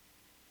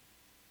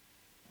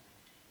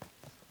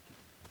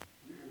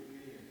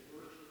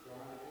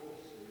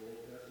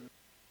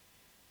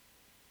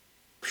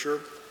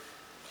scripture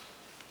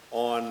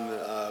on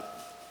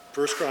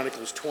 1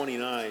 Chronicles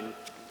 29,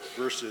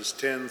 verses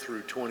 10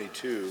 through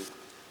 22.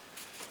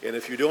 And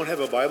if you don't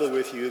have a Bible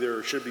with you,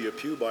 there should be a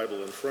pew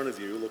Bible in front of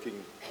you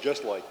looking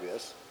just like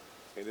this.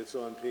 And it's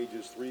on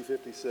pages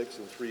 356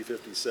 and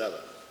 357.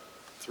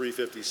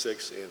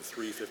 356 and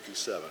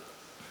 357.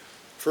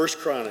 1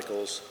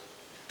 Chronicles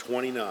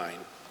 29,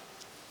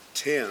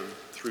 10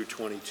 through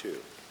 22.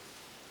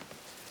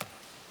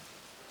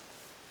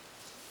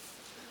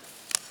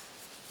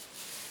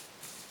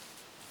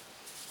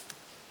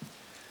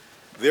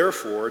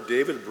 Therefore,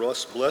 David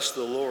blessed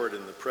the Lord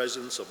in the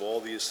presence of all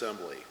the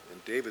assembly.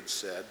 And David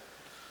said,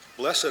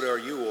 Blessed are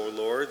you, O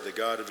Lord, the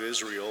God of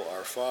Israel,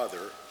 our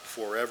Father,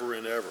 forever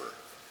and ever.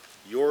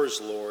 Yours,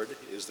 Lord,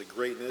 is the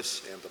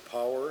greatness and the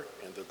power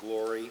and the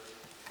glory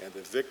and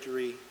the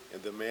victory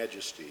and the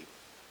majesty.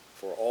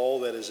 For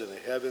all that is in the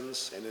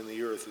heavens and in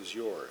the earth is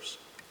yours.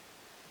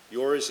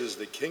 Yours is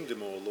the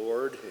kingdom, O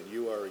Lord, and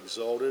you are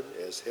exalted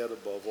as head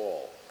above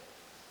all.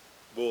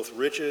 Both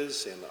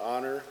riches and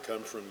honor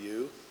come from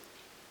you,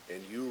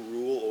 and you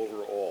rule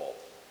over all.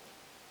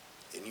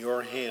 In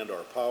your hand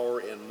are power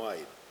and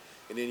might,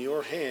 and in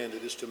your hand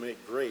it is to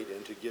make great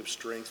and to give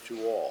strength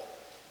to all.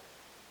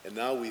 And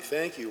now we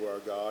thank you, our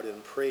God,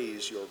 and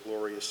praise your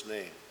glorious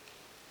name.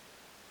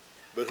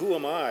 But who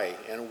am I,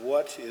 and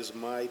what is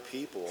my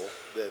people,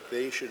 that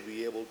they should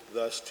be able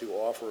thus to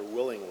offer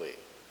willingly?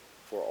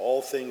 For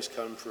all things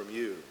come from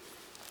you,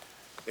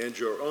 and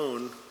your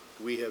own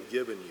we have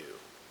given you.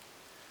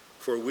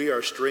 For we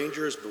are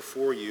strangers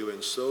before you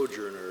and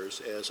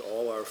sojourners, as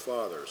all our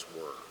fathers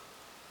were.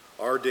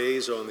 Our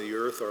days on the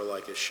earth are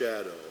like a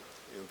shadow,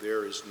 and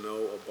there is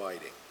no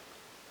abiding.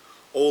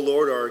 O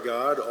Lord our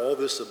God, all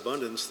this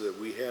abundance that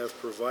we have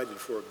provided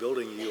for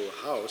building you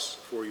a house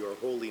for your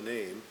holy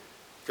name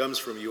comes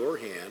from your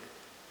hand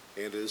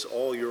and is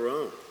all your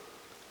own.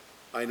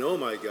 I know,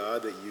 my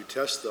God, that you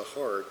test the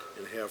heart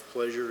and have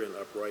pleasure in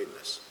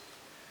uprightness.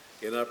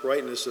 In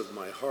uprightness of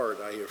my heart,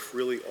 I have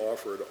freely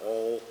offered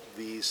all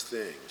these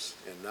things,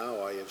 and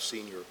now I have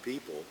seen your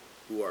people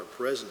who are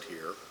present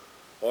here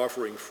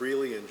offering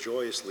freely and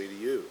joyously to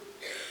you.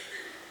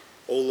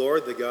 O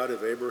Lord, the God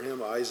of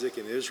Abraham, Isaac,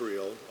 and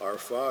Israel, our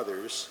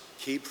fathers,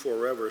 keep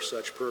forever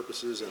such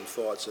purposes and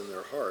thoughts in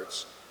their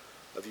hearts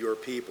of your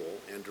people,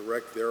 and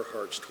direct their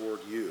hearts toward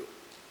you.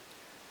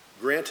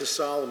 Grant to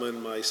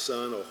Solomon, my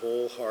son, a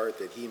whole heart,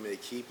 that he may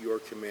keep your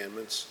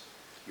commandments,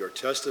 your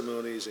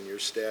testimonies, and your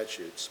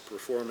statutes,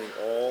 performing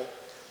all,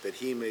 that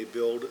he may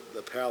build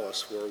the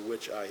palace for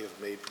which I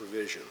have made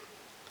provision.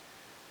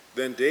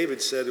 Then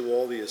David said to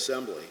all the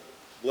assembly,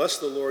 Bless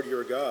the Lord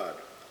your God.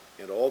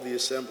 And all the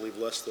assembly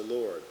blessed the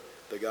Lord,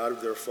 the God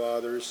of their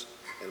fathers,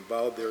 and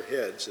bowed their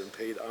heads and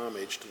paid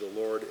homage to the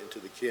Lord and to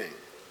the king.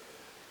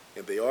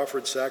 And they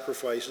offered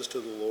sacrifices to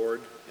the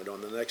Lord, and on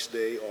the next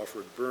day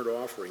offered burnt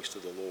offerings to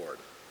the Lord,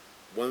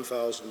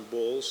 1,000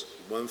 bulls,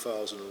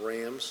 1,000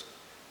 rams,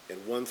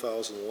 and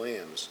 1,000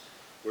 lambs,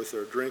 with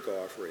their drink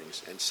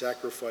offerings and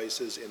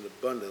sacrifices in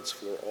abundance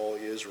for all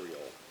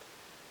Israel.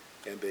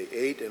 And they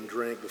ate and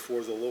drank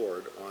before the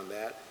Lord on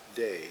that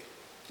day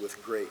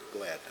with great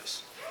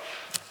gladness.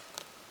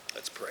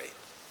 Let's pray.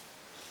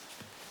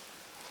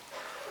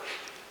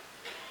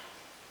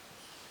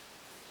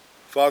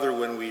 Father,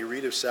 when we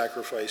read of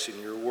sacrifice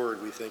in your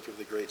word, we think of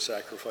the great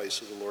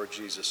sacrifice of the Lord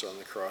Jesus on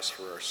the cross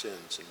for our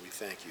sins, and we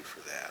thank you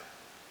for that.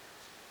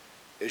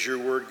 As your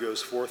word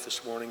goes forth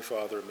this morning,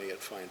 Father, may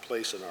it find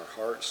place in our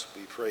hearts.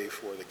 We pray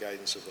for the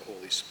guidance of the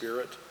Holy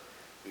Spirit.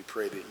 We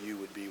pray that you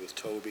would be with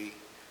Toby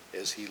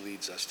as he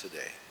leads us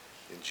today.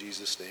 In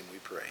Jesus' name we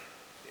pray.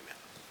 Amen.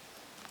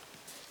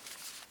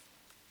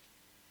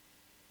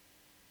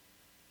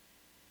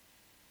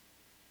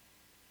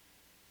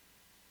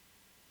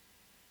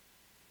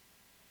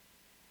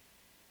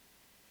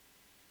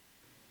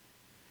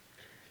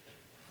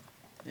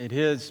 It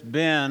has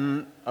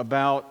been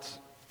about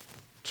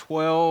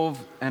 12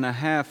 and a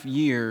half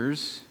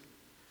years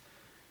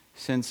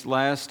since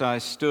last I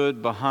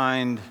stood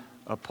behind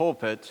a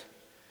pulpit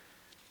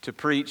to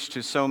preach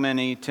to so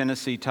many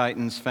Tennessee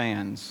Titans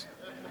fans.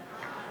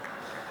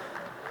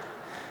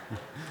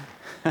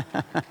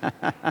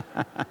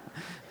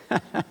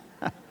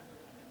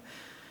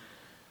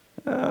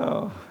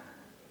 Oh,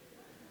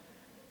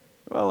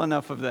 well,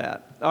 enough of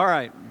that. All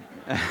right.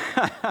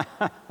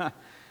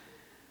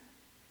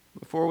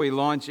 Before we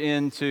launch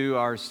into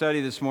our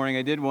study this morning,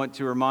 I did want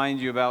to remind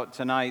you about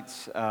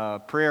tonight's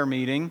prayer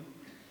meeting.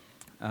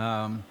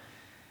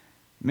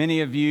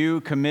 Many of you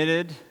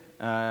committed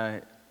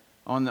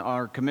on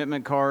our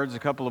commitment cards a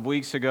couple of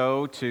weeks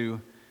ago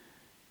to,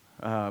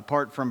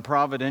 apart from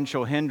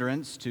providential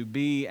hindrance, to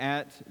be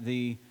at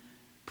the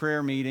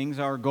prayer meetings.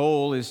 Our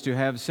goal is to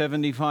have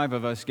 75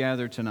 of us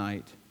gather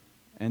tonight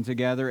and to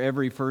gather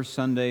every first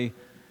Sunday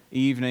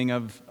evening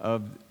of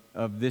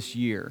this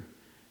year.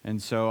 And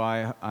so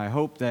I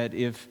hope that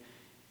if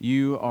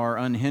you are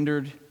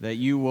unhindered, that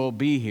you will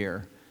be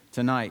here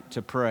tonight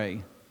to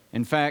pray.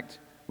 In fact,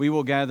 we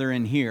will gather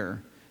in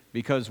here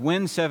because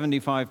when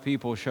 75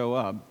 people show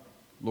up,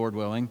 Lord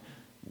willing,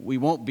 we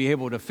won't be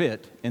able to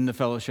fit in the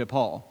fellowship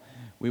hall.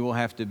 We will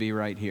have to be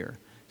right here.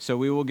 So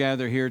we will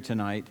gather here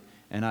tonight,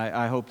 and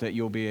I hope that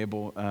you'll be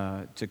able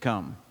to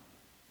come.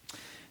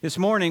 This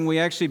morning, we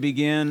actually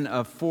begin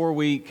a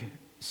 4-week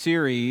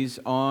series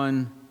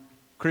on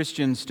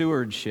Christian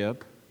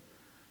stewardship.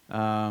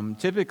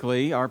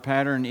 Typically, our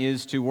pattern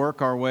is to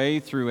work our way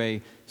through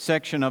a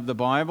section of the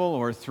Bible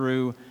or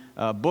through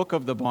a book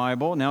of the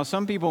Bible. Now,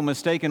 some people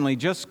mistakenly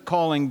just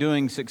calling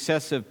doing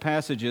successive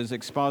passages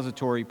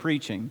expository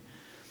preaching.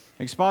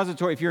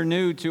 Expository, if you're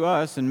new to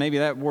us, and maybe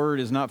that word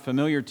is not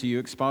familiar to you,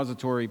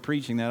 expository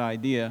preaching, that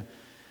idea.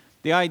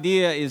 The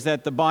idea is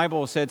that the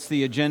Bible sets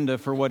the agenda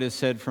for what is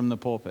said from the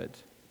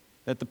pulpit.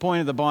 That the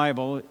point of the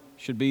Bible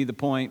should be the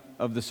point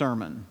of the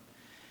sermon.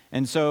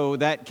 And so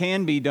that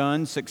can be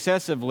done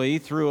successively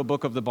through a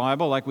book of the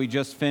Bible, like we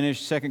just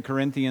finished 2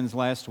 Corinthians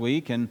last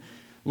week. And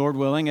Lord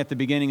willing, at the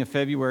beginning of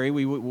February,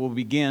 we will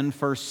begin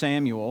 1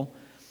 Samuel.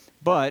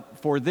 But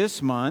for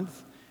this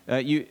month,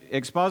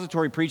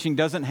 expository preaching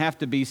doesn't have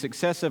to be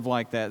successive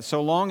like that,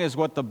 so long as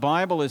what the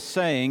Bible is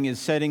saying is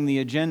setting the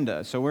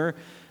agenda. So we're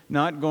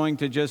not going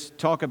to just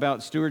talk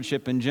about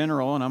stewardship in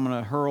general, and I'm going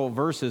to hurl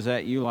verses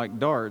at you like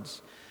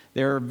darts.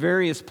 There are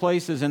various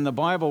places in the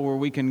Bible where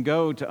we can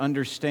go to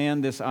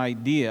understand this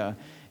idea,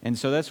 and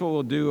so that's what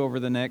we'll do over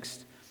the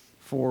next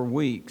 4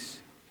 weeks.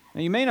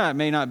 Now, you may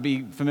not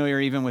be familiar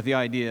even with the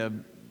idea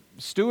of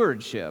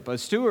stewardship. A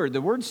steward,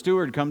 the word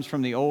steward comes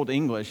from the Old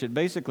English. It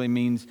basically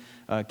means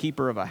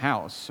keeper of a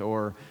house,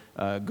 or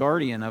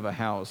guardian of a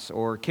house,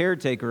 or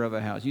caretaker of a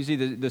house. You see,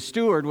 the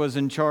steward was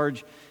in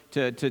charge.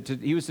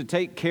 He was to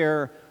take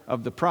care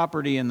of the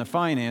property and the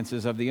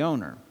finances of the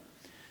owner.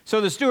 So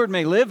the steward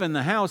may live in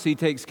the house he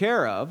takes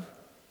care of,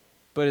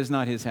 but it's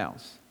not his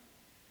house.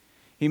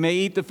 He may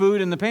eat the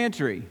food in the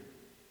pantry,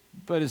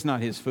 but it's not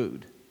his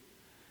food.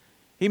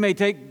 He may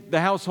take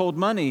the household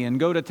money and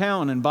go to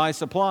town and buy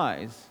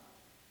supplies,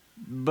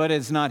 but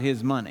it's not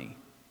his money.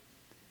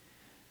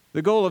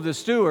 The goal of the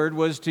steward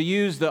was to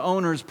use the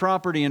owner's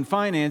property and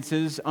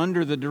finances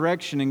under the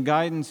direction and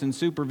guidance and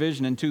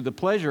supervision and to the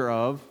pleasure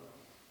of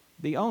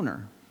the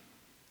owner.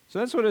 So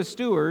that's what a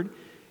steward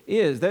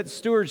is. That's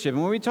stewardship.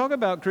 And when we talk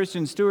about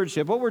Christian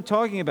stewardship, what we're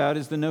talking about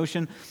is the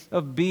notion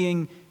of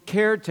being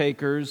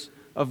caretakers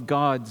of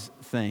God's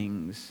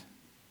things.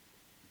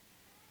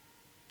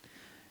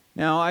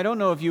 Now, I don't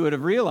know if you would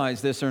have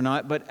realized this or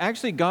not, but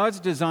actually God's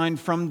design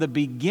from the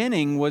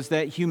beginning was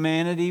that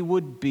humanity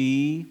would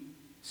be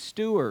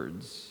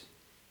stewards.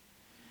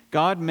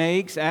 God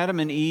makes Adam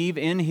and Eve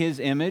in His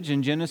image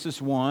in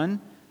Genesis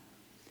 1,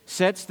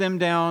 sets them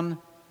down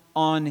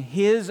on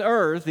His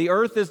earth. The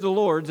earth is the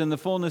Lord's and the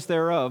fullness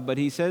thereof, but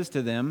He says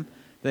to them,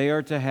 they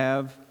are to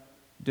have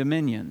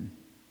dominion.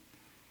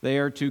 They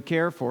are to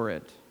care for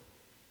it.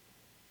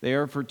 They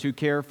are to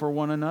care for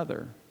one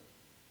another.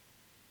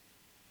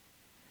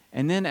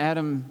 And then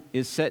Adam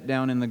is set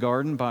down in the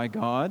garden by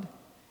God.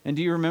 And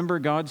do you remember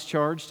God's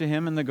charge to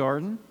him in the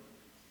garden?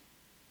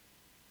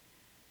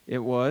 It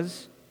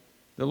was,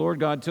 the Lord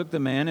God took the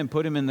man and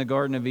put him in the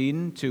Garden of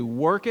Eden to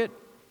work it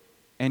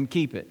and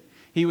keep it.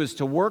 He was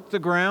to work the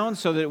ground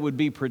so that it would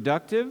be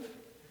productive,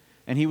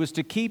 and he was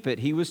to keep it.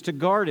 He was to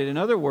guard it. In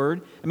other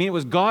words, it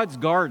was God's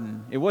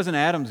garden. It wasn't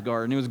Adam's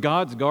garden. It was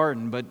God's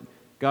garden, but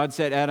God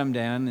set Adam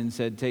down and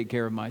said, take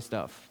care of my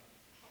stuff.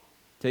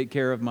 Take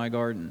care of my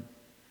garden.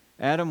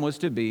 Adam was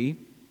to be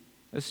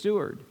a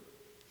steward.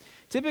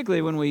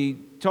 Typically, when we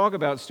talk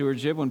about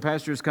stewardship, when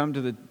pastors come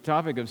to the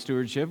topic of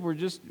stewardship,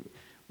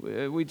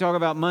 we talk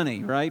about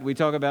money, right? We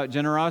talk about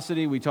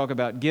generosity, we talk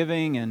about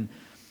giving, and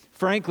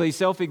frankly,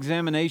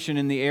 self-examination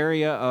in the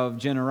area of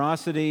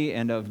generosity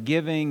and of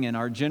giving and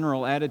our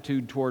general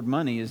attitude toward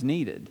money is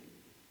needed,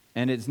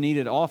 and it's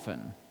needed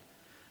often.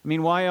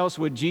 Why else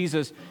would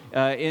Jesus,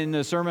 in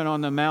the Sermon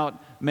on the Mount,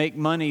 make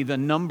money the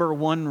number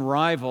one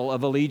rival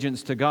of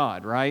allegiance to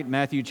God, right?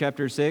 Matthew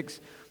chapter 6,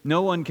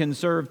 no one can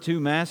serve two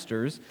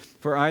masters,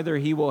 for either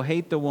he will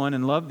hate the one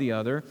and love the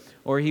other,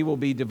 or he will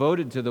be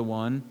devoted to the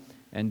one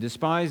and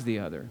despise the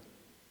other.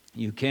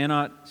 You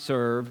cannot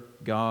serve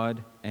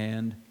God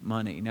and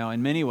money. Now,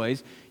 in many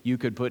ways, you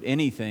could put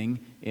anything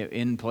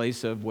in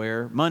place of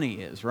where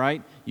money is,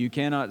 right? You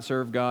cannot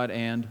serve God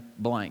and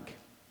blank,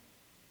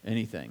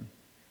 anything.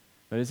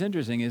 But it's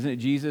interesting, isn't it?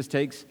 Jesus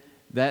takes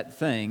that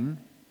thing,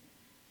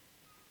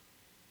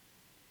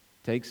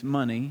 takes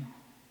money,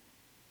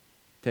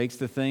 takes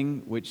the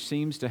thing which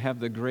seems to have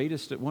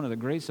one of the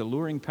greatest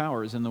alluring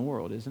powers in the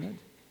world, isn't it?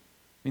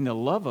 The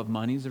love of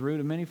money is the root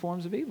of many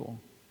forms of evil.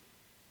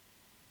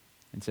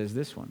 And says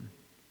this one,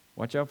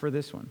 watch out for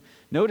this one.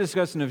 No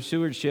discussion of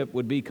stewardship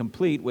would be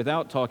complete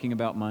without talking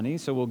about money,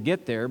 so we'll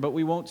get there, but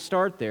we won't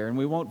start there, and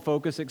we won't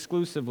focus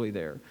exclusively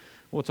there.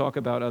 We'll talk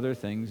about other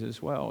things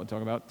as well. We'll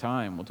talk about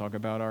time. We'll talk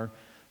about our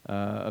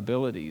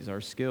abilities, our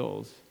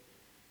skills.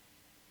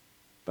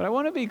 But I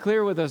want to be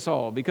clear with us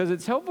all, because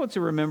it's helpful to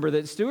remember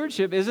that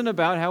stewardship isn't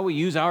about how we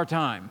use our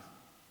time.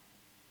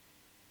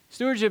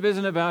 Stewardship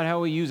isn't about how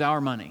we use our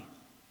money.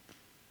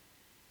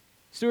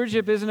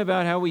 Stewardship isn't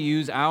about how we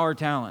use our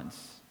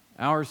talents,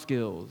 our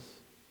skills.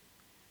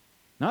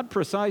 Not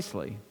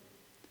precisely.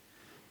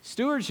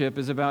 Stewardship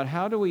is about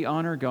how do we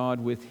honor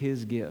God with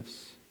His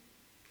gifts.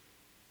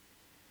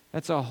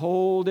 That's a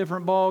whole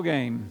different ball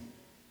game.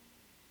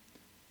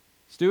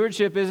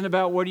 Stewardship isn't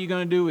about what are you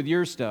going to do with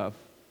your stuff.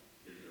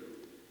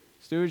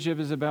 Stewardship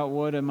is about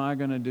what am I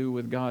going to do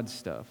with God's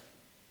stuff,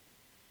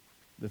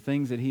 the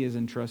things that He has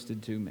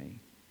entrusted to me.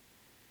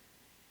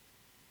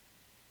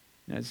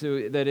 And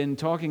so that in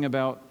talking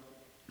about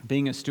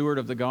being a steward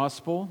of the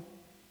gospel,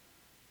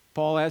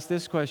 Paul asked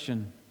this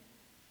question: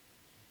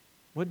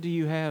 what do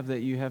you have that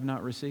you have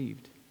not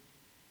received?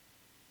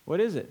 What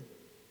is it?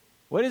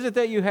 What is it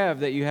that you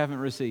have that you haven't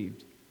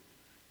received?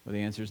 Well,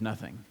 the answer is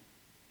nothing.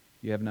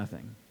 You have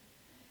nothing.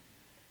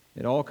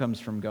 It all comes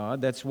from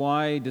God. That's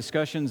why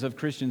discussions of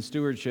Christian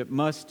stewardship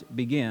must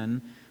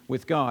begin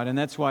with God, and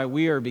that's why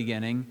we are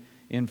beginning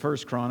in 1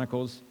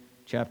 Chronicles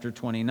chapter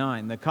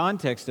 29. The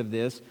context of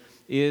this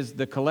is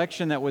the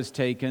collection that was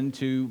taken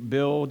to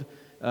build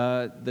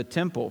the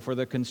temple for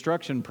the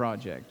construction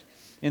project.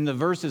 In the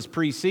verses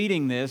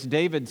preceding this,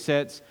 David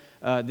sets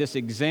this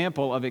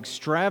example of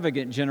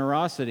extravagant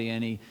generosity,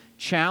 and he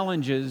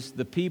challenges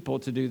the people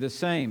to do the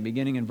same,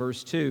 beginning in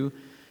verse 2.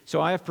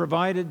 So I have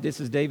provided, this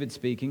is David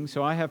speaking,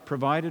 so I have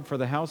provided for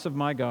the house of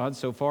my God,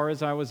 so far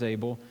as I was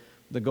able,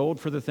 the gold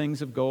for the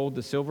things of gold,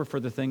 the silver for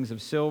the things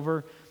of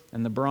silver,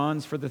 and the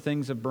bronze for the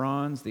things of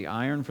bronze, the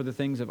iron for the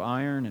things of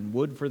iron, and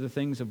wood for the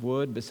things of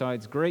wood,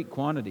 besides great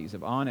quantities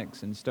of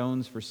onyx and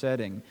stones for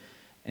setting,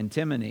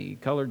 antimony,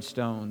 colored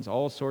stones,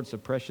 all sorts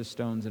of precious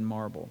stones and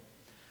marble.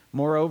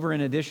 Moreover,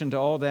 in addition to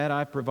all that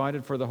I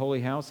provided for the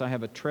holy house, I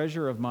have a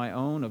treasure of my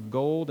own of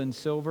gold and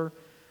silver,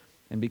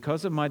 and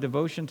because of my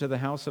devotion to the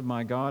house of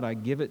my God, I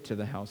give it to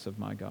the house of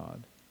my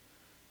God.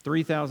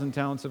 3,000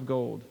 talents of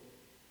gold,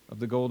 of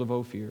the gold of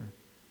Ophir,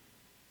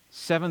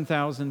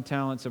 7,000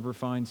 talents of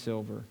refined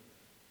silver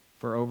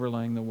for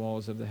overlaying the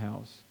walls of the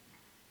house.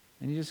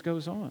 And he just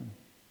goes on.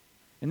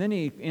 And then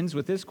he ends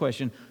with this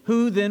question: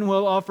 who then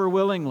will offer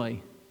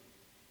willingly,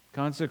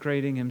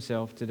 consecrating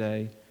himself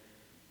today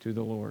to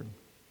the Lord?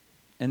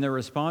 And the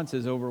response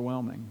is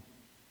overwhelming.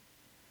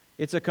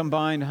 It's a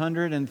combined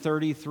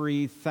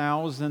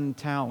 133,000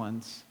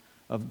 talents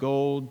of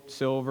gold,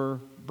 silver,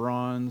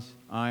 bronze,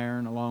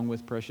 iron, along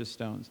with precious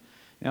stones.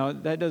 Now,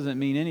 that doesn't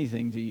mean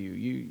anything to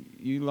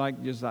you.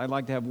 I'd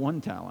like to have one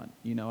talent.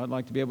 I'd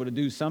like to be able to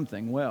do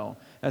something well.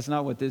 That's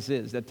not what this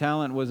is. The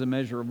talent was a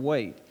measure of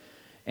weight.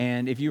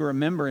 And if you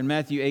remember in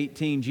Matthew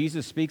 18,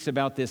 Jesus speaks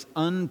about this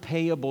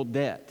unpayable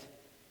debt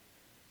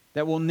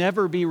that will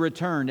never be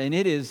returned, and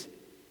it is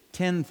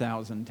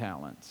 10,000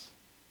 talents.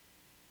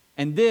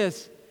 And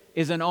this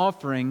is an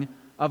offering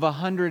of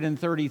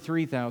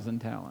 133,000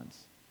 talents.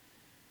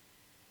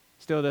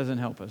 Still doesn't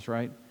help us,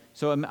 right?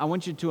 So I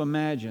want you to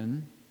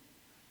imagine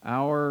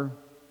our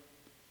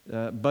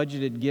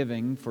budgeted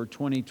giving for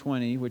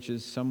 2020, which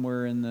is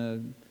somewhere in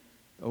the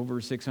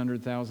over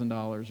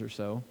 $600,000 or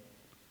so.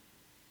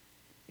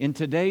 In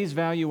today's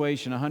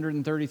valuation,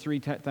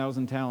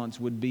 133,000 talents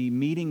would be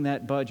meeting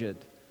that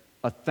budget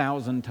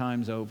 1,000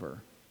 times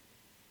over.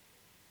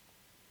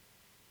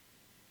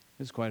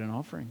 It's quite an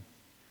offering.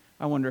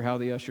 I wonder how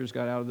the ushers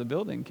got out of the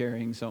building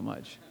carrying so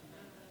much.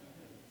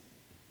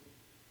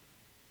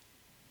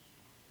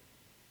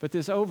 But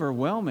this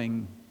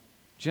overwhelming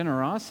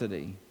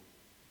generosity.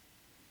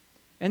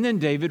 And then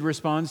David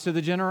responds to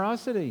the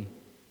generosity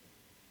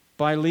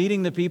by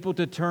leading the people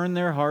to turn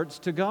their hearts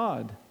to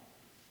God.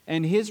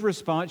 And his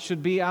response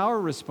should be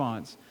our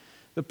response.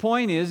 The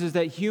point is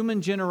that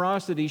human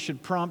generosity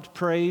should prompt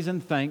praise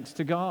and thanks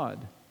to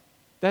God.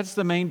 That's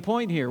the main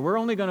point here. We're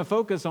only going to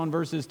focus on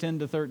verses 10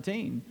 to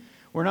 13.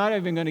 We're not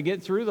even going to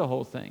get through the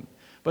whole thing.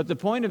 But the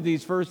point of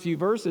these first few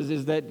verses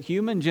is that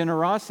human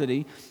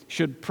generosity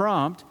should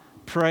prompt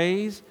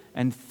praise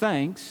and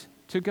thanks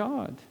to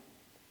God.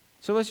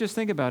 So let's just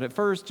think about it.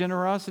 First,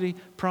 generosity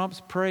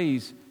prompts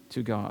praise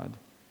to God.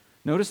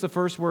 Notice the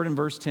first word in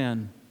verse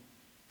 10.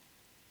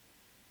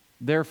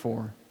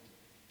 Therefore.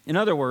 In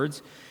other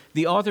words,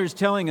 the author is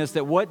telling us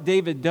that what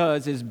David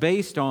does is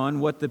based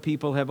on what the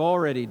people have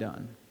already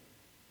done.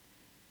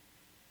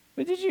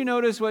 But did you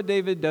notice what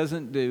David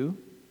doesn't do?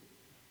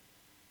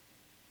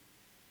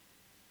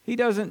 He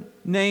doesn't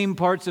name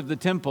parts of the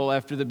temple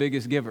after the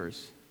biggest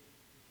givers.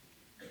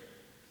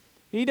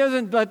 He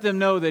doesn't let them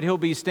know that he'll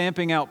be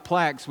stamping out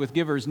plaques with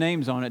givers'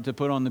 names on it to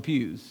put on the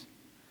pews.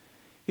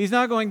 He's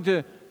not going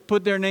to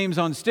put their names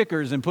on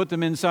stickers and put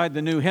them inside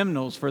the new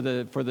hymnals for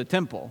the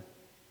temple.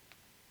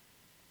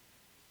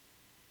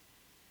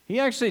 He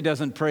actually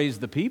doesn't praise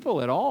the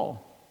people at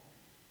all.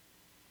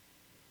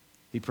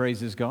 He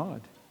praises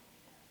God.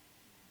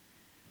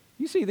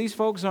 You see, these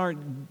folks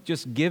aren't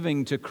just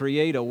giving to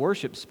create a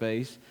worship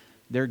space.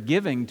 They're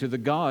giving to the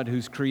God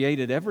who's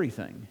created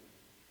everything.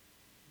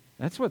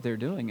 That's what they're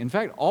doing. In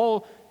fact,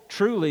 all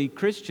truly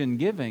Christian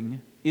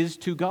giving is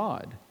to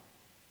God.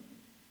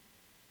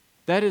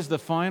 That is the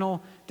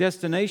final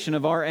destination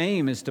of our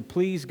aim, is to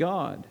please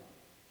God.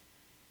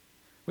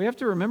 We have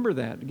to remember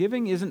that.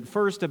 Giving isn't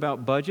first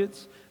about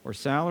budgets or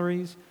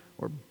salaries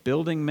or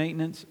building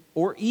maintenance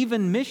or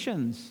even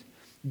missions.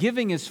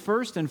 Giving is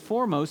first and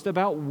foremost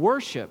about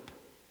worship.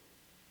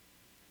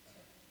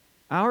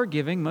 Our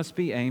giving must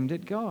be aimed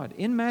at God.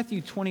 In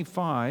Matthew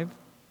 25,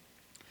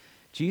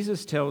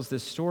 Jesus tells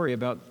this story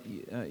about,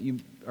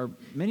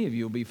 many of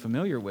you will be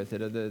familiar with it,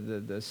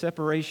 the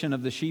separation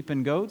of the sheep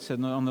and goats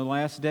on the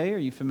last day. Are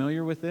you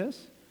familiar with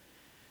this?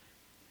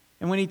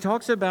 And when he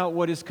talks about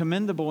what is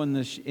commendable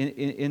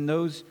in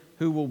those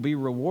who will be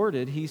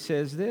rewarded, he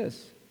says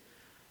this: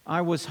 I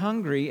was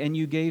hungry and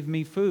you gave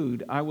me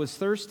food. I was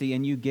thirsty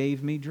and you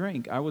gave me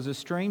drink. I was a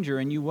stranger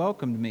and you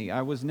welcomed me.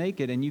 I was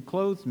naked and you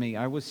clothed me.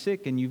 I was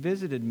sick and you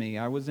visited me.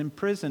 I was in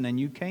prison and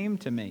you came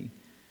to me.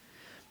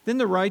 Then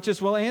the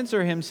righteous will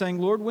answer him, saying,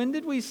 Lord, when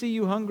did we see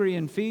you hungry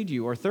and feed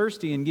you, or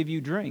thirsty and give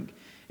you drink?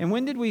 And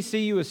when did we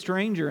see you a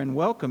stranger and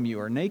welcome you,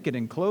 or naked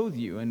and clothe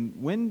you? And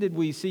when did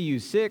we see you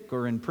sick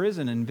or in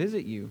prison and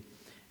visit you?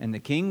 And the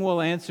king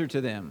will answer to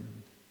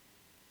them,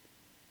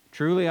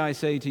 truly I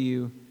say to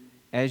you,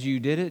 as you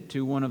did it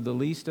to one of the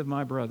least of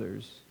my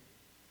brothers,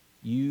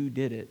 you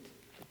did it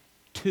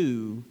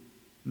to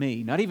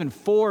me. Not even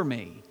for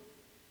me,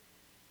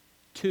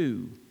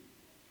 to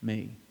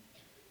me.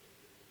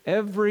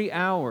 Every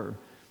hour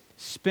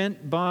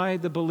spent by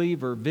the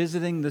believer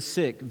visiting the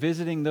sick,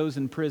 visiting those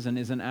in prison,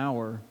 is an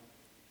hour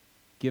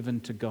given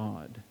to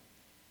God.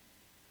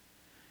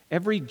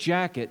 Every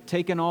jacket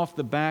taken off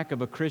the back of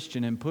a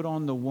Christian and put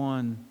on the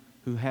one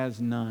who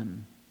has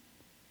none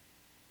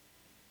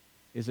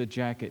is a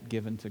jacket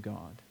given to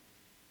God.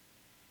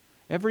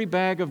 Every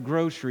bag of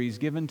groceries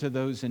given to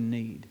those in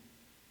need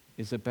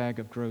is a bag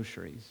of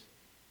groceries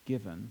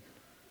given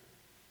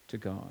to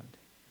God.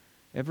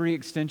 Every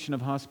extension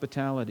of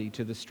hospitality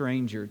to the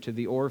stranger, to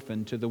the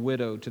orphan, to the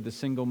widow, to the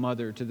single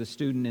mother, to the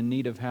student in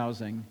need of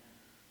housing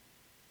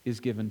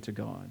is given to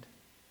God.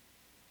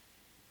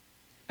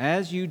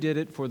 As you did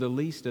it for the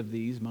least of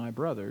these, my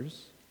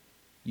brothers,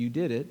 you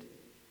did it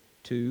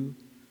to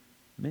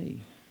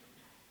me.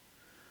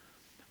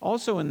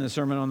 Also in the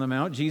Sermon on the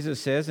Mount, Jesus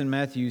says in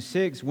Matthew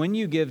 6, when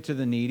you give to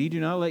the needy, do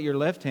not let your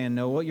left hand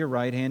know what your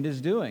right hand is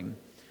doing,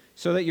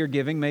 so that your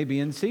giving may be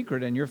in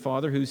secret, and your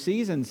Father who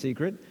sees in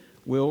secret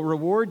will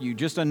reward you.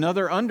 Just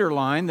another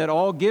underline that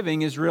all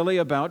giving is really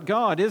about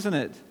God, isn't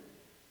it?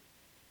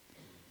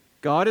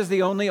 God is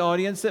the only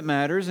audience that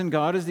matters, and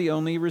God is the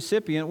only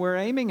recipient we're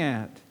aiming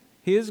at.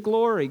 His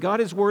glory.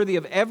 God is worthy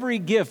of every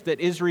gift that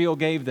Israel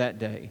gave that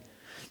day.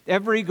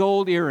 Every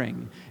gold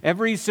earring,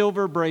 every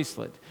silver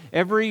bracelet,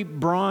 every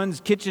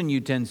bronze kitchen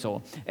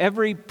utensil,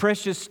 every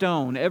precious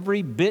stone,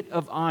 every bit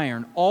of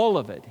iron, all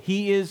of it.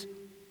 He is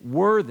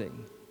worthy.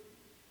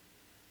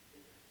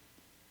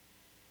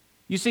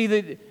 You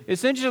see,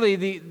 essentially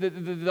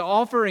the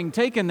offering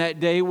taken that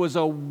day was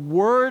a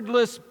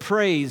wordless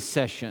praise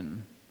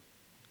session.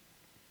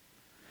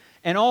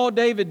 And all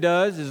David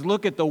does is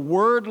look at the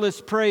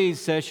wordless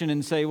praise session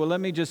and say, well,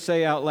 let me just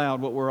say out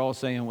loud what we're all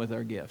saying with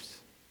our gifts.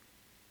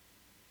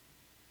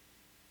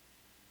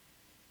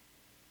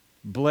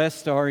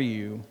 Blessed are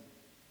you,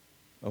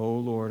 O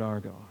Lord our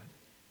God.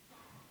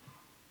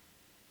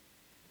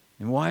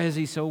 And why is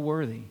he so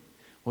worthy?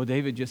 Well,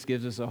 David just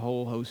gives us a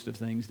whole host of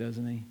things,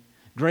 doesn't he?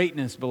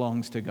 Greatness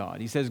belongs to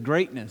God. He says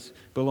greatness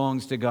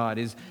belongs to God.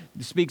 He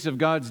speaks of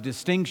God's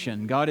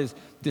distinction. God is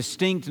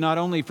distinct not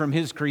only from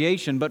His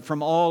creation, but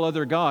from all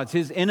other gods.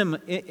 His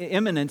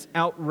eminence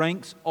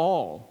outranks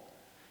all.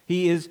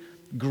 He is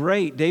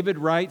great. David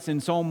writes in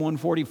Psalm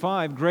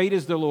 145, great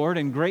is the Lord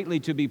and greatly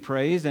to be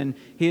praised, and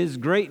His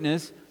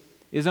greatness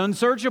is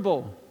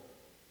unsearchable.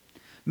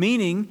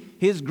 Meaning,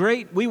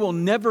 we will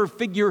never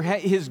figure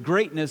His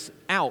greatness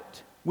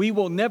out. We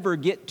will never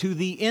get to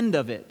the end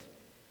of it.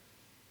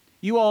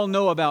 You all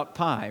know about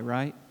pie,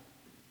 right?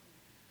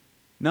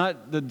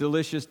 Not the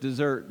delicious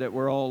dessert that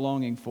we're all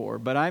longing for,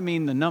 but I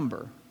mean the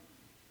number.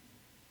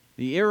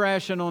 The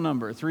irrational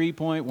number,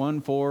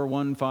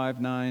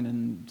 3.14159,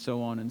 and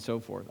so on and so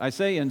forth. I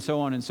say and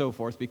so on and so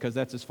forth because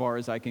that's as far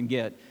as I can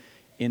get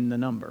in the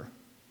number.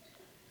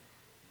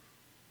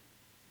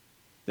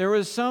 There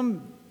was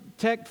some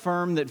tech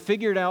firm that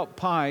figured out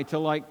pi to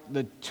like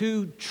the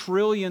 2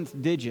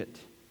 trillionth digit.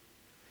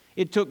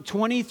 It took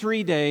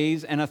 23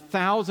 days and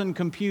 1,000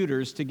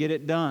 computers to get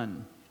it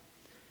done.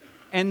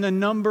 And the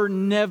number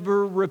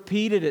never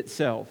repeated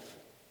itself.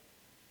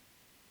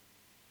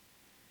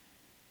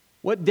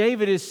 What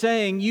David is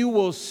saying, you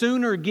will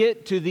sooner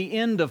get to the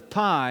end of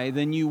pi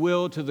than you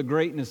will to the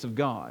greatness of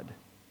God.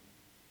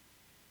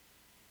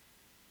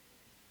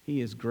 He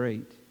is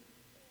great.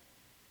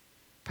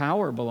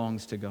 Power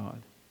belongs to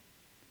God.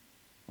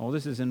 All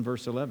this is in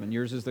verse 11.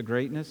 Yours is the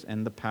greatness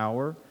and the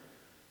power.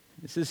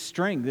 This is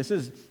strength. This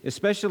is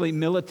especially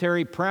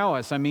military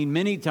prowess. I mean,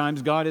 many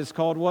times God is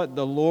called what?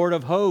 The Lord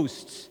of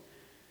hosts.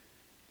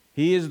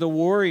 He is the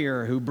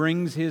warrior who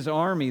brings His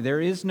army.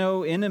 There is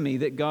no enemy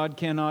that God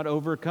cannot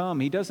overcome.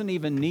 He doesn't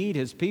even need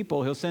His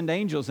people. He'll send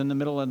angels in the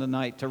middle of the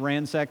night to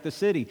ransack the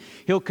city.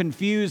 He'll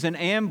confuse and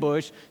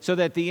ambush so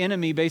that the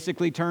enemy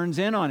basically turns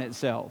in on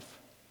itself.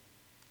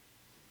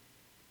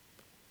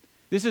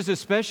 This is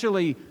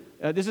especially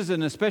this is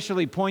an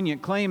especially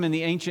poignant claim in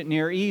the ancient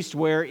Near East,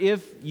 where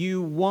if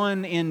you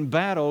won in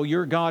battle,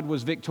 your God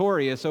was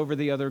victorious over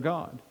the other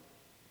god.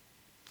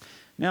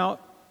 Now,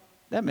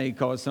 that may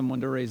cause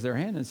someone to raise their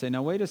hand and say,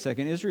 now wait a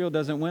second, Israel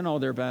doesn't win all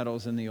their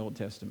battles in the Old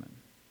Testament.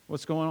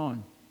 What's going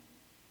on?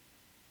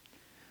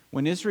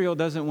 When Israel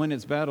doesn't win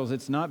its battles,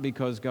 it's not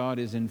because God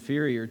is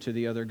inferior to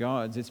the other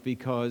gods. It's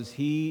because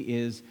He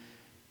is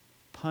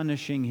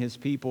punishing His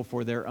people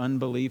for their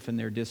unbelief and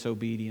their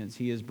disobedience.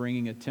 He is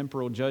bringing a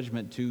temporal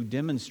judgment to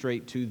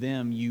demonstrate to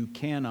them, you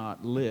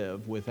cannot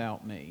live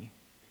without me.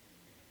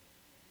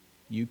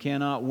 You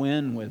cannot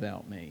win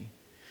without me.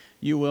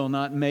 You will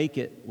not make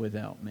it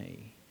without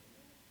me.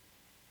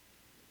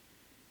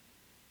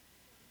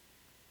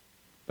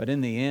 But in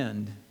the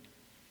end,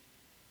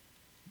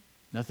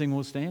 nothing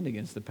will stand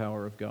against the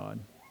power of God.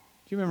 Do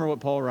you remember what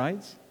Paul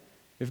writes?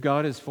 If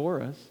God is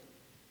for us,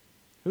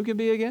 who can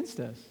be against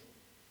us?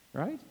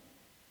 Right?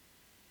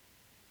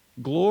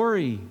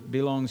 Glory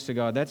belongs to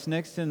God. That's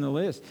next in the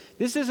list.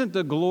 This isn't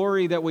the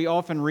glory that we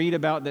often read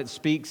about that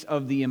speaks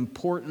of the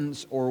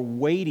importance or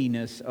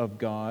weightiness of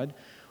God.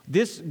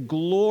 This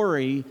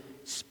glory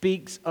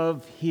speaks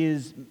of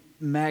His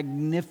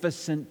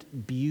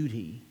magnificent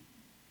beauty.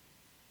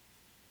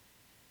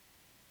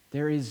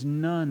 There is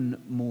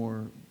none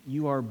more.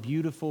 You are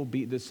beautiful.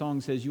 The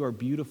song says you are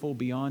beautiful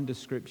beyond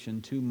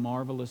description, too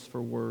marvelous for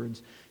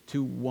words,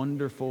 too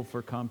wonderful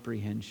for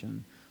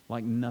comprehension,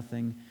 like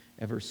nothing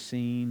ever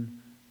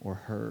seen or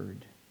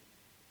heard.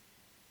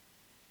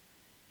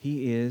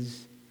 He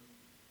is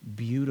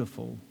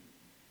beautiful.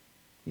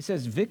 He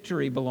says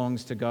victory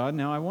belongs to God.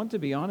 Now, I want to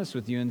be honest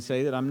with you and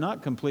say that I'm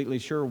not completely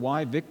sure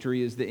why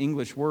victory is the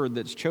English word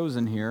that's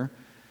chosen here.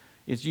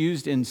 It's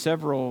used in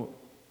several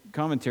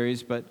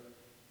commentaries, but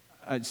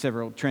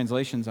several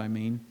translations, I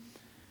mean.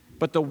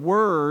 But the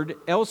word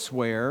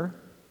elsewhere,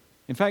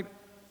 in fact,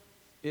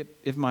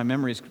 if my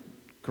memory is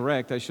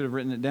correct, I should have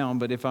written it down,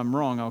 but if I'm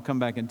wrong, I'll come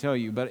back and tell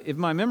you. But if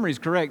my memory is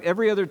correct,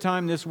 every other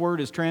time this word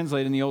is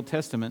translated in the Old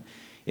Testament,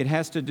 it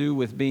has to do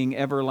with being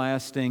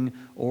everlasting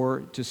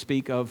or to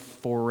speak of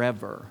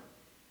forever.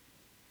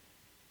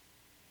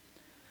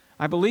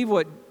 I believe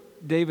what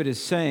David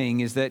is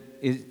saying is that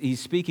he's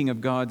speaking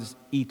of God's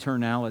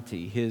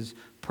eternality, His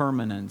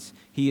permanence.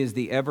 He is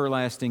the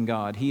everlasting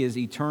God. He is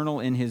eternal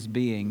in His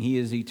being. He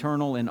is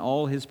eternal in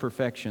all His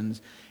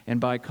perfections.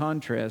 And by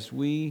contrast,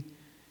 we're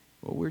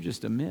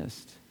just a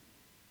mist,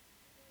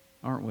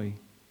 aren't we?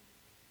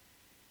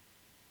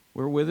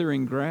 We're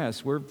withering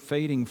grass. We're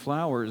fading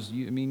flowers.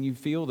 You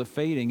feel the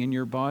fading in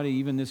your body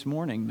even this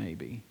morning,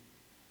 maybe.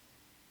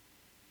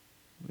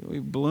 We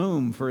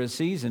bloom for a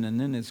season and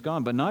then it's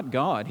gone. But not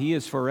God. He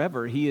is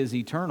forever. He is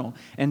eternal.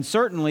 And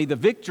certainly the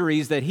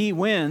victories that He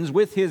wins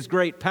with His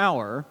great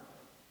power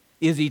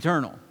is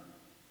eternal.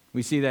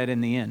 We see that in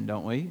the end,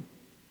 don't we?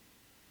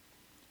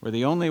 Where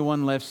the only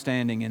one left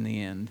standing in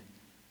the end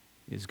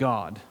is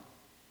God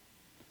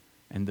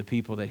and the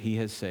people that He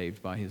has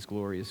saved by His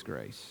glorious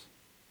grace.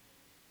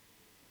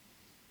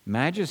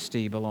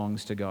 Majesty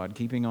belongs to God.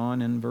 Keeping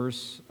on in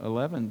verse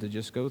 11 to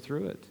just go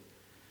through it.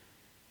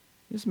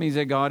 This means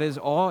that God is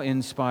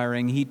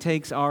awe-inspiring. He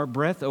takes our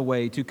breath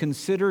away. To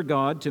consider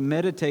God, to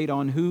meditate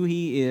on who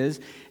He is,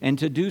 and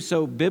to do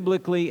so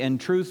biblically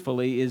and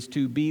truthfully is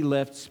to be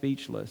left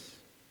speechless.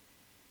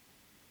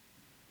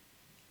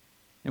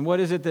 And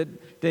what is it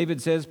that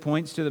David says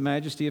points to the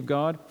majesty of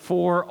God?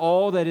 For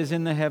all that is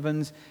in the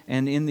heavens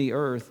and in the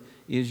earth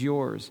is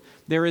yours.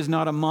 There is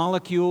not a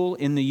molecule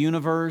in the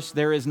universe,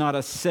 there is not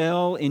a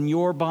cell in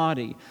your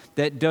body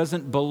that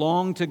doesn't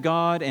belong to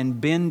God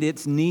and bend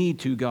its knee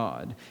to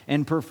God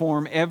and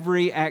perform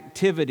every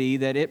activity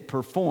that it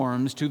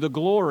performs to the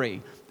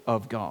glory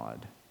of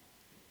God.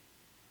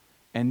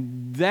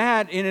 And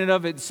that in and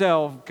of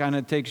itself kind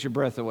of takes your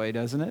breath away,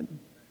 doesn't it?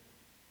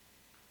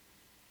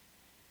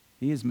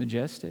 He is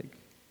majestic.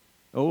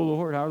 O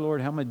Lord, our Lord,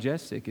 how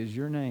majestic is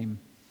your name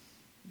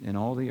in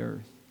all the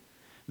earth.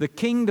 The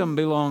kingdom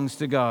belongs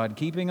to God.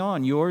 Keeping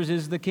on, yours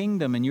is the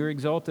kingdom, and you're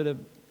exalted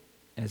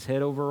as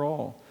head over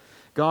all.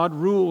 God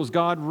rules,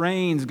 God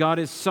reigns, God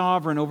is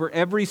sovereign over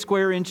every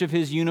square inch of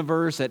His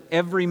universe at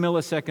every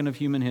millisecond of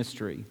human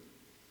history.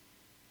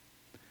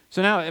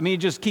 So now, it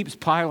just keeps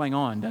piling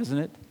on, doesn't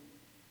it?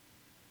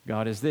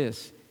 God is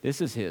this.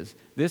 This is His.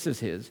 This is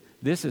His.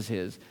 This is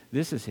His.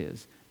 This is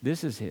His.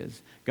 This is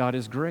His. God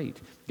is great.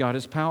 God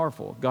is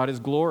powerful. God is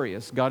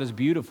glorious. God is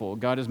beautiful.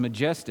 God is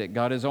majestic.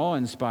 God is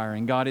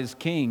awe-inspiring. God is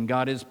king.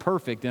 God is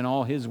perfect in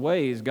all His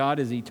ways. God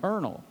is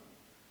eternal.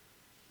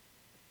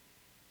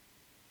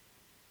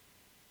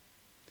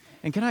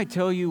 And can I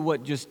tell you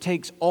what just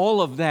takes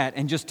all of that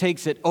and just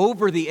takes it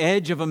over the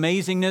edge of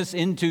amazingness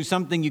into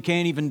something you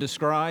can't even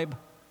describe?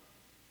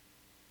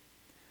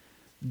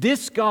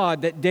 This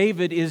God that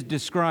David is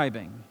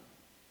describing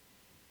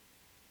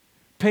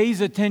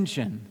pays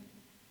attention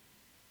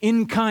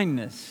in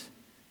kindness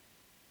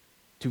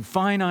to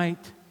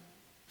finite,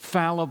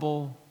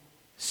 fallible,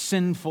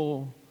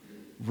 sinful,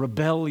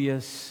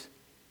 rebellious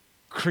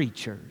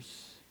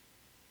creatures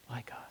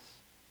like us.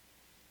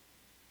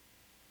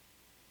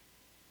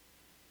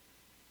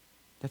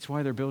 That's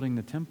why they're building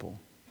the temple.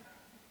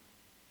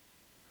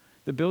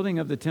 The building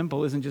of the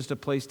temple isn't just a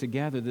place to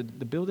gather. The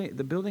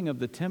building of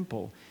the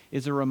temple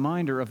is a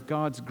reminder of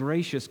God's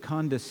gracious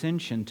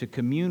condescension to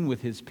commune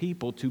with His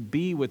people, to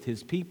be with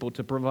His people,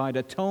 to provide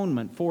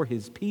atonement for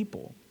His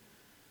people.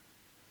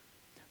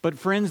 But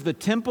friends, the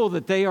temple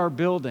that they are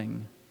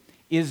building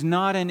is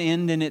not an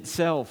end in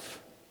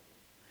itself.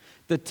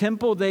 The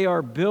temple they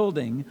are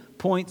building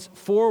points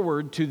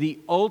forward to the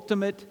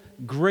ultimate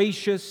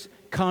gracious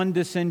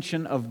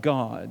condescension of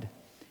God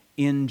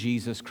in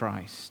Jesus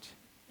Christ.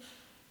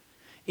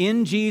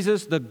 In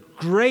Jesus, the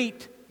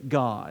great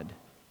God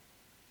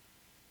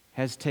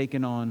has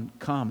taken on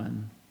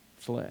common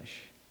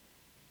flesh.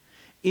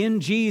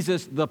 In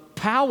Jesus, the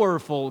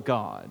powerful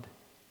God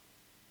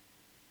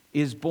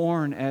is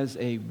born as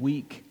a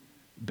weak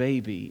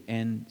baby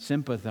and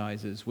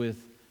sympathizes with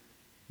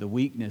the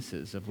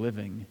weaknesses of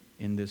living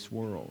in this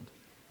world.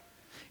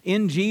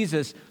 In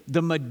Jesus,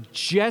 the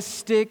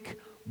majestic,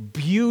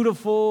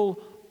 beautiful,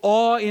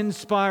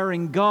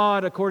 awe-inspiring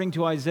God, according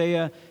to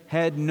Isaiah,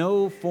 had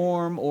no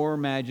form or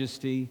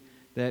majesty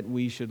that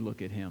we should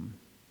look at Him,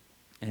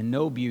 and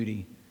no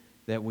beauty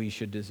that we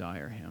should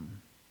desire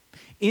Him.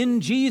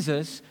 In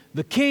Jesus,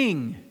 the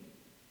King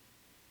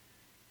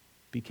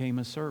became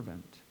a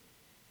servant.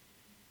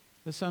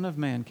 The Son of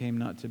Man came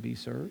not to be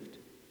served,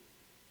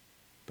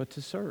 but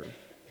to serve.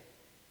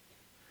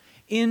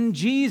 In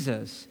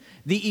Jesus,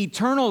 the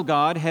eternal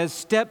God has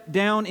stepped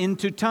down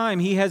into time.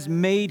 He has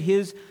made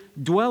His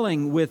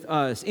dwelling with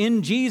us.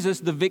 In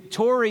Jesus, the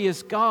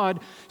victorious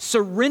God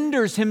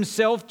surrenders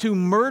Himself to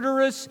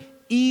murderous,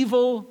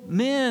 evil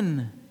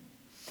men.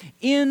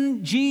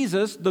 In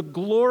Jesus, the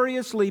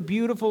gloriously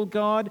beautiful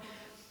God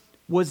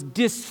was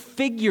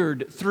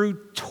disfigured through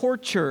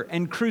torture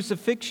and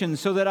crucifixion,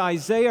 so that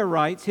Isaiah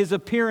writes, His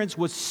appearance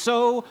was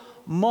so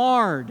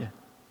marred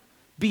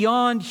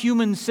beyond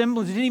human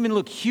semblance. It didn't even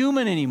look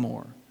human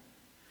anymore.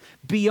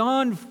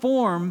 Beyond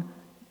form,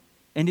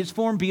 and His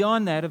form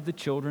beyond that of the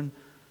children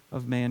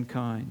of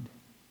mankind.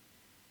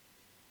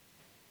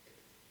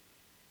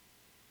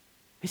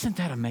 Isn't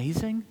that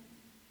amazing?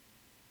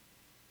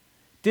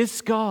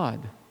 This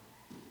God,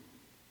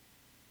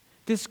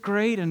 this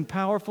great and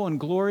powerful and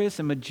glorious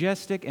and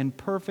majestic and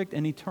perfect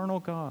and eternal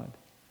God,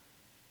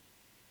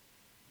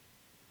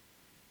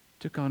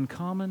 took on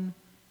common,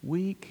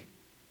 weak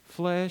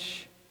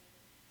flesh,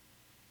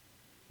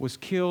 was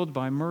killed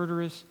by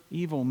murderous,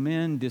 evil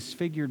men,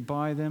 disfigured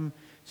by them,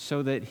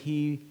 so that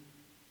He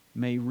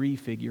may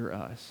refigure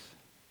us,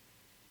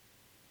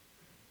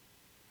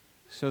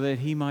 so that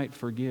He might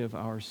forgive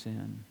our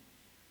sin,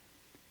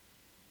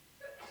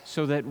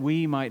 so that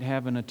we might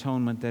have an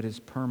atonement that is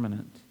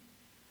permanent.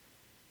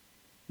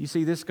 You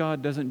see, this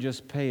God doesn't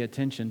just pay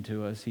attention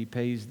to us, He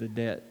pays the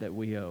debt that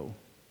we owe.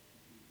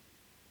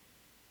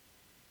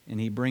 And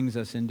He brings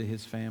us into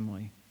His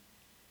family.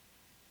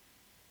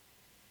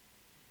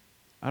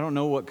 I don't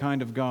know what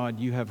kind of God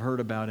you have heard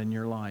about in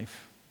your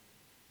life,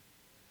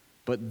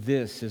 but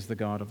this is the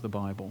God of the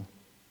Bible.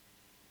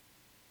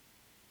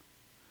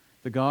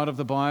 The God of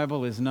the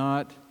Bible is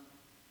not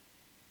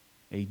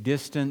a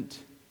distant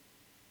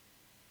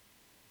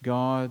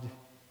God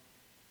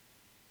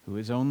who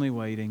is only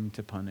waiting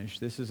to punish.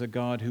 This is a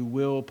God who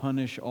will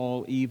punish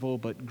all evil,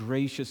 but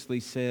graciously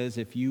says,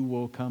 if you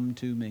will come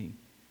to me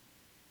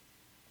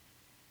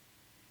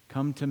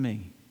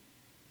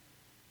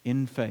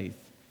in faith,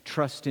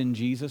 trust in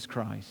Jesus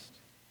Christ,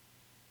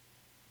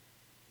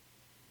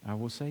 I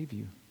will save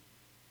you.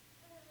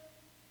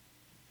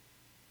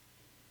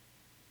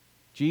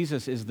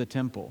 Jesus is the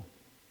temple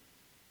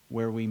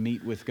where we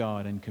meet with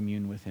God and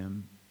commune with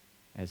Him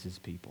as His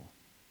people.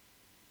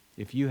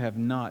 If you have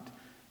not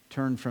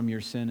turned from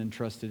your sin and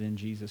trusted in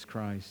Jesus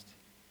Christ,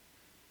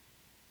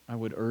 I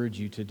would urge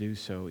you to do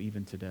so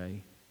even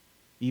today,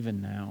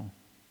 even now,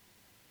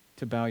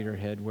 to bow your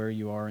head where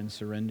you are and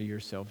surrender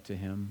yourself to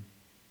Him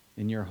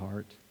in your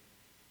heart.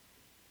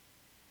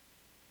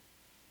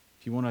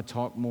 If you want to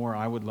talk more,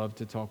 I would love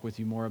to talk with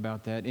you more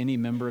about that. Any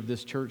member of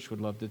this church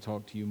would love to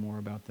talk to you more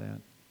about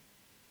that.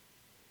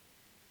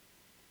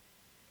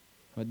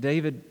 But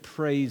David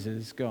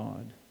praises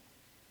God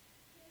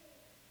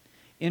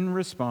in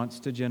response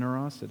to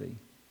generosity.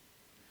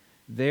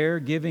 Their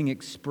giving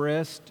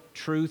expressed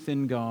truth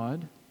in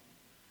God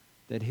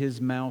that his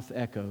mouth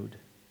echoed.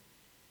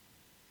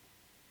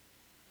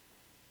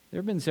 There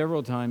have been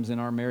several times in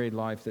our married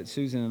life that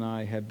Susan and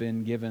I have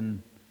been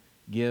given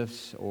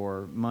gifts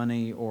or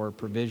money or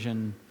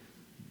provision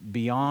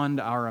beyond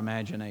our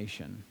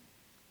imagination.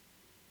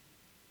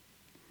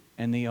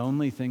 And the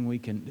only thing we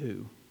can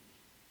do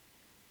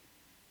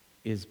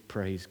is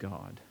praise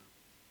God.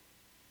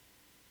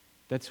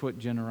 That's what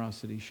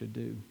generosity should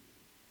do.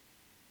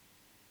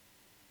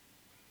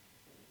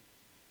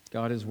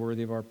 God is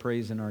worthy of our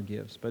praise and our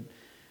gifts. But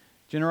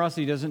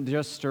generosity doesn't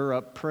just stir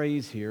up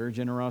praise here.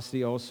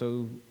 Generosity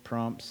also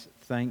prompts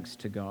thanks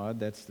to God.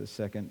 That's the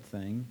second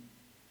thing.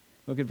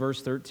 Look at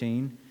verse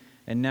 13.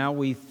 And now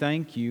we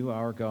thank you,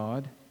 our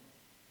God,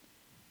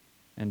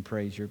 and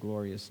praise your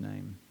glorious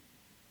name.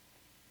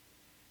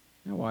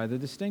 Now, why the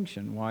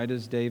distinction? Why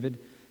does David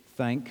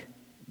thank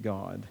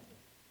God?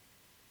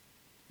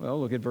 Well,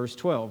 look at verse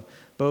 12.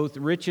 Both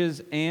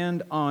riches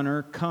and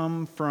honor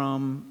come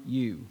from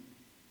you,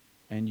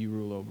 and you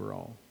rule over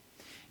all.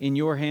 In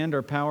your hand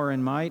are power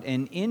and might,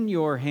 and in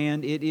your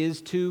hand it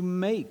is to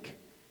make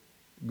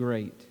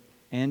great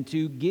and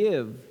to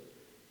give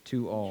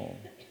to all.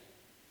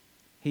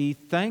 He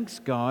thanks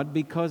God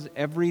because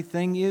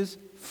everything is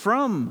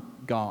from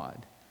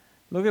God.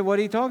 Look at what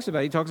he talks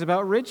about. He talks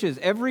about riches.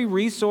 Every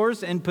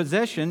resource and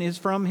possession is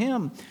from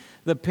Him.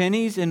 The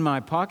pennies in my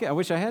pocket, I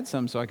wish I had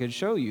some so I could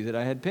show you that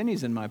I had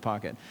pennies in my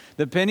pocket.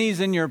 The pennies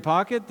in your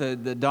pocket, the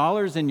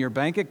dollars in your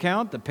bank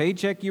account, the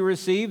paycheck you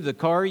receive, the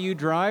car you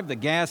drive, the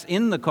gas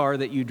in the car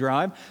that you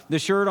drive, the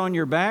shirt on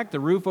your back, the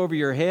roof over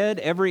your head,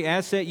 every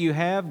asset you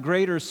have,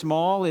 great or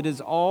small, it is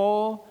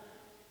all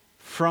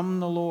from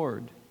the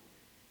Lord.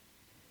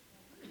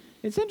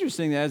 It's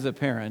interesting that as a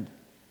parent,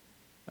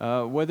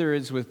 whether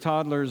it's with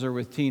toddlers or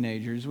with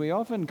teenagers, we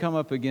often come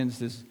up against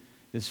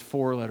this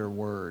four-letter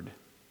word.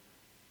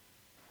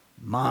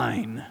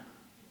 Mine.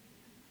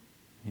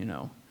 You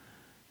know,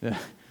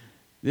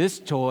 this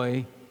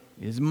toy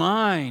is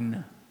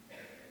mine.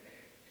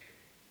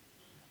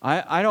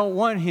 I don't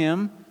want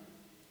him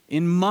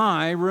in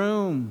my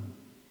room.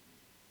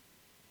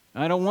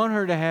 I don't want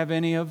her to have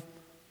any of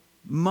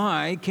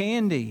my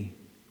candy.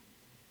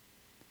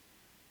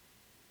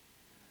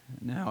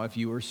 Now, if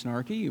you were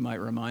snarky, you might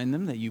remind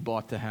them that you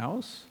bought the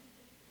house.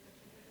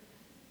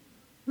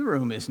 The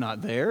room is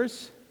not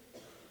theirs.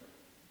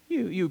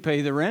 You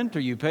pay the rent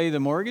or you pay the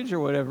mortgage or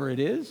whatever it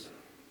is.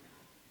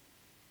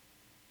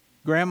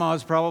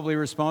 Grandma's probably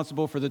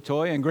responsible for the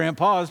toy and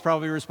Grandpa's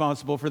probably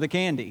responsible for the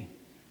candy.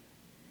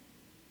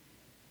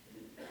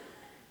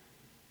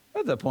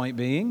 But the point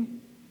being,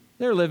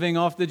 they're living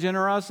off the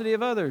generosity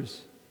of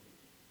others.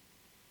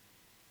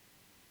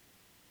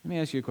 Let me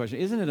ask you a question.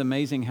 Isn't it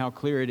amazing how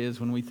clear it is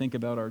when we think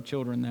about our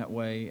children that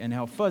way and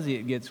how fuzzy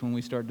it gets when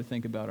we start to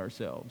think about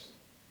ourselves?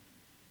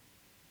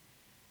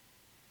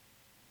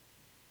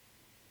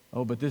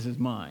 Oh, but this is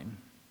mine.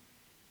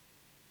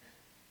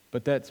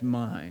 But that's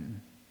mine.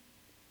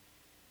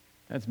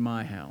 That's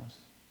my house.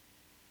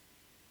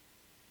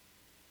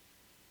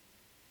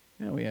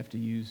 Now we have to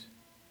use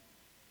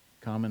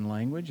common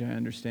language, I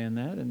understand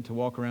that, and to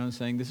walk around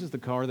saying, this is the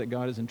car that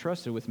God has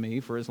entrusted with me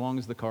for as long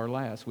as the car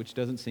lasts, which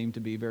doesn't seem to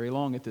be very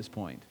long at this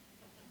point.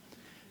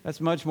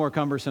 That's much more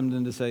cumbersome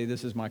than to say,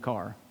 this is my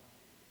car.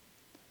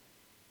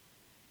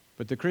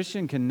 But the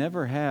Christian can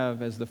never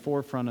have as the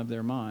forefront of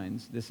their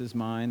minds, this is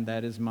mine,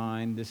 that is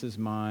mine, this is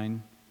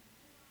mine,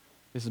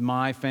 this is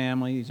my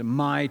family, these are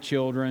my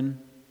children,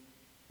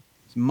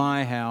 it's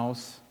my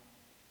house.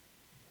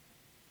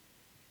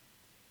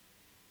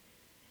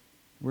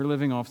 We're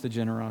living off the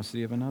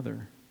generosity of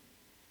another.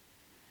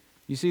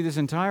 You see, this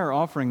entire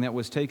offering that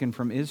was taken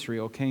from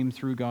Israel came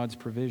through God's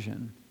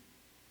provision.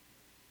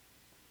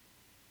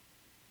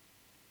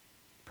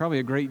 Probably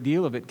a great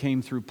deal of it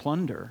came through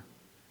plunder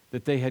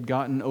that they had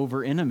gotten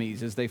over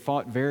enemies as they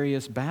fought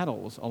various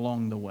battles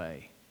along the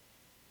way.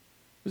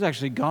 It was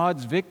actually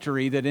God's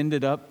victory that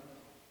ended up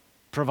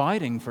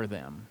providing for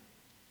them.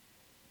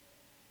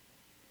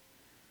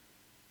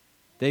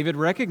 David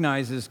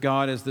recognizes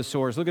God as the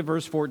source. Look at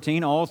verse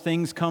 14. All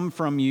things come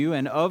from you,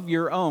 and of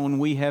your own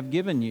we have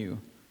given you.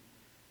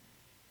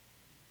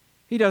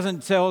 He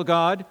doesn't tell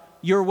God,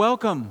 you're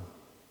welcome.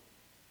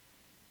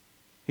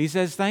 He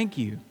says, thank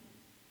you.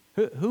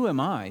 Who am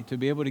I to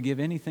be able to give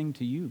anything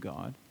to you,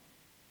 God?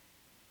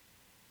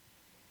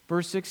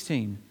 Verse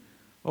 16.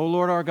 O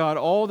Lord our God,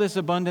 all this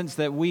abundance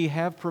that we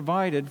have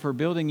provided for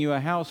building you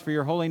a house for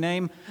your holy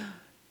name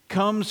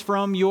comes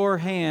from your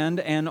hand,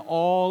 and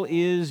all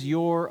is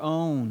your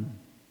own.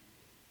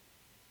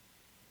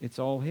 It's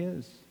all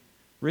His.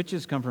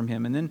 Riches come from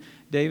Him. And then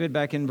David,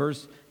 back in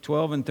verse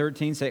 12 and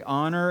 13, say,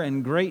 honor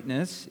and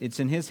greatness, it's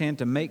in His hand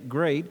to make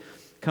great,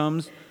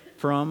 comes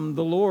from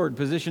the Lord.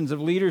 Positions of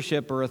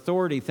leadership or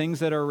authority, things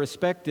that are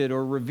respected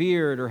or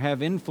revered or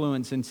have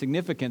influence and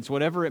significance,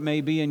 whatever it may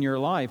be in your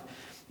life,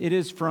 it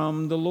is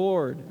from the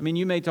Lord. I mean,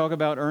 you may talk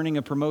about earning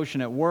a promotion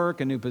at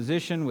work, a new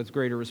position with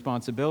greater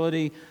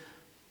responsibility,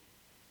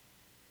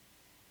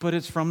 but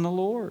it's from the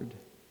Lord.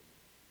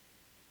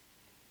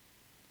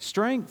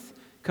 Strength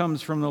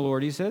comes from the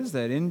Lord. He says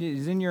that. It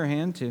is in your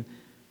hand to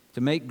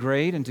make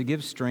great and to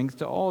give strength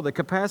to all. The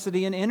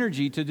capacity and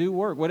energy to do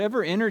work.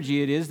 Whatever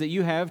energy it is that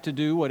you have to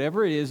do,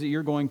 whatever it is that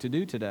you're going to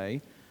do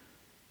today,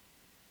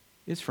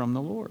 is from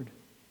the Lord.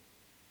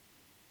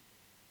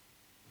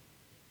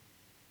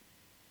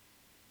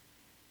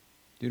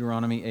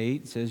 Deuteronomy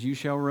 8 says, you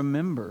shall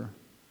remember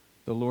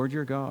the Lord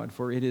your God,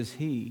 for it is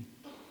He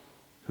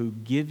who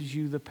gives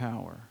you the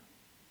power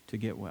to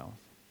get wealth.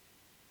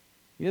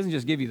 He doesn't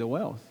just give you the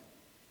wealth.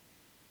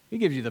 He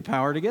gives you the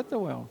power to get the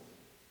wealth.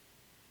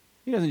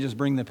 He doesn't just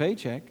bring the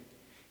paycheck.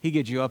 He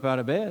gets you up out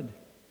of bed.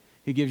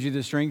 He gives you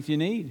the strength you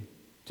need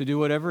to do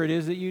whatever it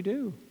is that you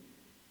do.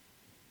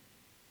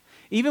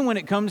 Even when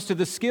it comes to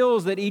the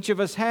skills that each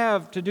of us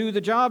have to do the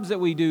jobs that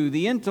we do,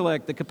 the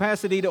intellect, the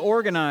capacity to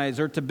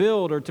organize or to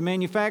build or to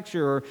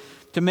manufacture or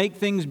to make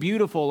things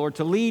beautiful or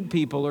to lead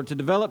people or to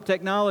develop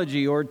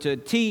technology or to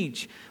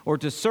teach or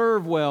to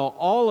serve well,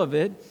 all of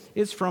it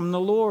is from the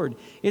Lord.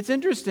 It's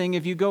interesting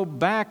if you go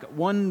back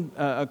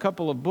a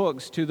couple of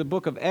books to the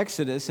book of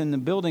Exodus in the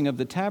building of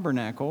the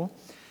tabernacle.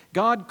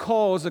 God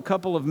calls a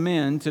couple of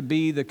men to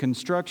be the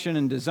construction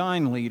and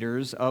design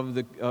leaders of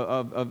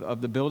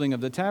the building of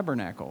the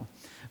tabernacle,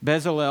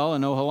 Bezalel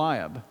and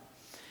Oholiab.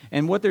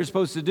 And what they're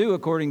supposed to do,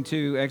 according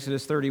to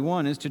Exodus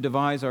 31, is to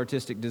devise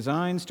artistic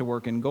designs, to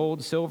work in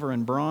gold, silver,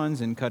 and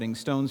bronze, in cutting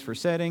stones for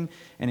setting,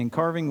 and in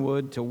carving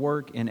wood, to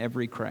work in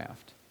every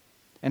craft.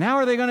 And how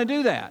are they going to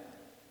do that?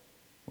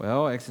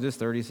 Well, Exodus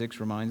 36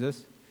 reminds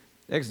us.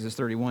 Exodus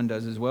 31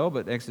 does as well,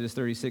 but Exodus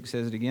 36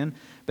 says it again.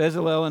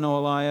 Bezalel and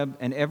Oholiab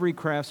and every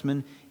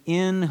craftsman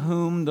in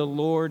whom the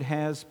Lord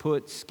has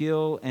put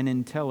skill and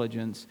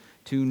intelligence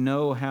to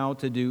know how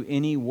to do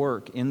any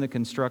work in the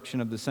construction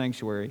of the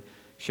sanctuary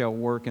shall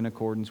work in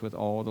accordance with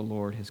all the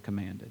Lord has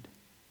commanded.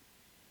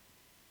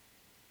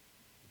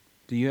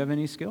 Do you have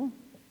any skill?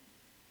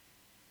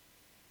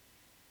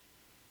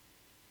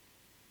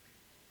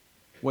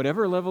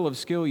 Whatever level of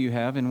skill you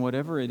have in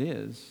whatever it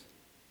is,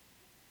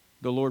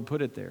 the Lord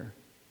put it there.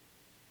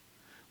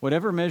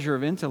 Whatever measure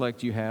of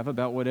intellect you have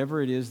about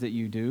whatever it is that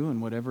you do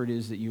and whatever it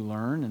is that you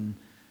learn, and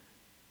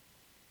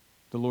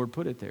the Lord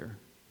put it there.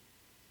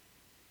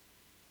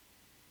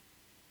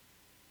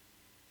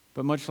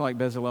 But much like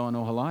Bezalel and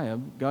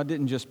Oholiab, God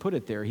didn't just put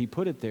it there. He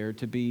put it there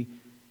to be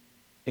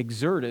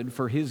exerted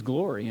for His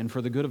glory and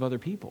for the good of other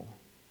people.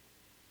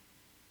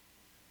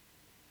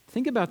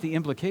 Think about the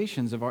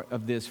implications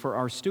of this for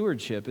our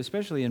stewardship,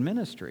 especially in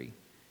ministry.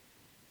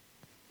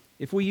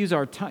 If we use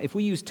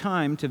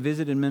time to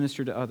visit and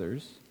minister to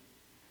others,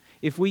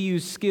 if we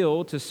use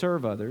skill to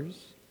serve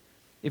others,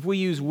 if we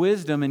use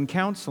wisdom in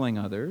counseling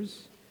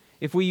others,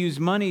 if we use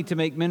money to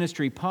make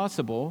ministry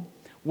possible,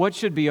 what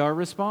should be our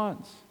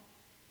response?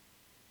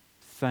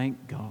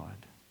 Thank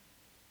God.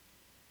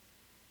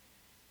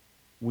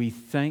 We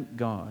thank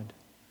God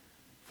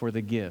for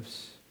the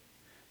gifts.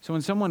 So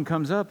when someone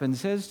comes up and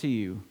says to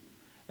you,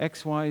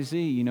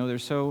 XYZ, they're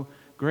so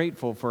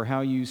grateful for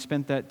how you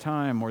spent that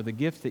time or the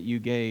gift that you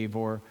gave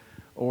or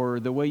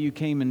the way you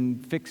came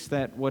and fixed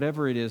that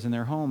whatever it is in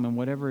their home and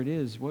whatever it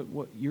is,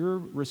 what your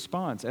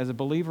response as a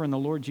believer in the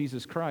Lord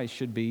Jesus Christ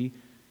should be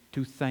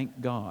to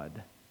thank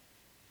God.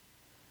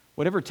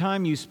 Whatever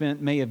time you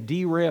spent may have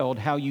derailed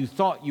how you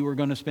thought you were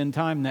going to spend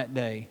time that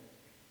day.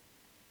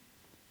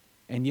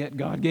 And yet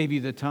God gave you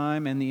the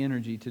time and the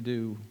energy to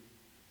do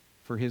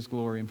for His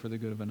glory and for the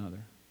good of another.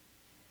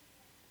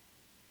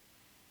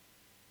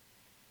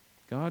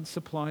 God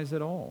supplies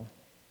it all.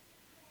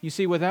 You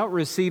see, without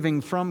receiving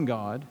from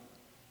God,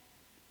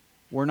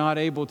 we're not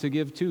able to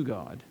give to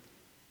God.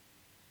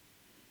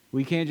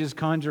 We can't just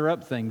conjure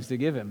up things to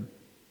give Him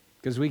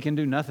because we can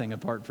do nothing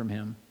apart from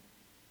Him.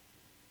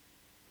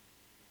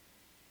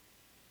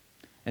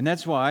 And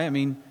that's why,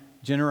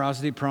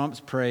 generosity prompts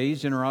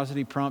praise,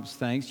 generosity prompts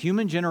thanks.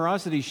 Human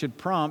generosity should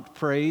prompt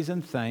praise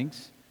and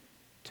thanks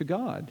to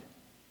God.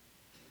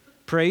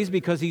 Praise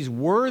because He's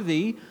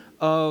worthy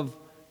of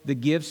the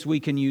gifts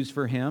we can use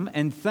for Him,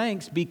 and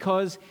thanks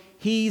because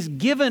He's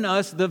given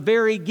us the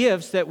very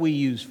gifts that we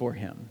use for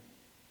Him.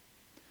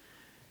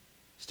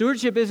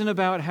 Stewardship isn't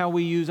about how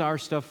we use our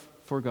stuff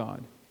for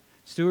God.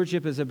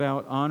 Stewardship is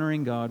about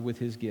honoring God with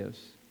His gifts.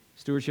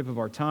 Stewardship of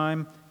our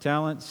time,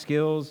 talent,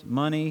 skills,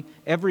 money,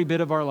 every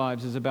bit of our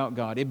lives is about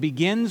God. It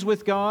begins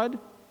with God,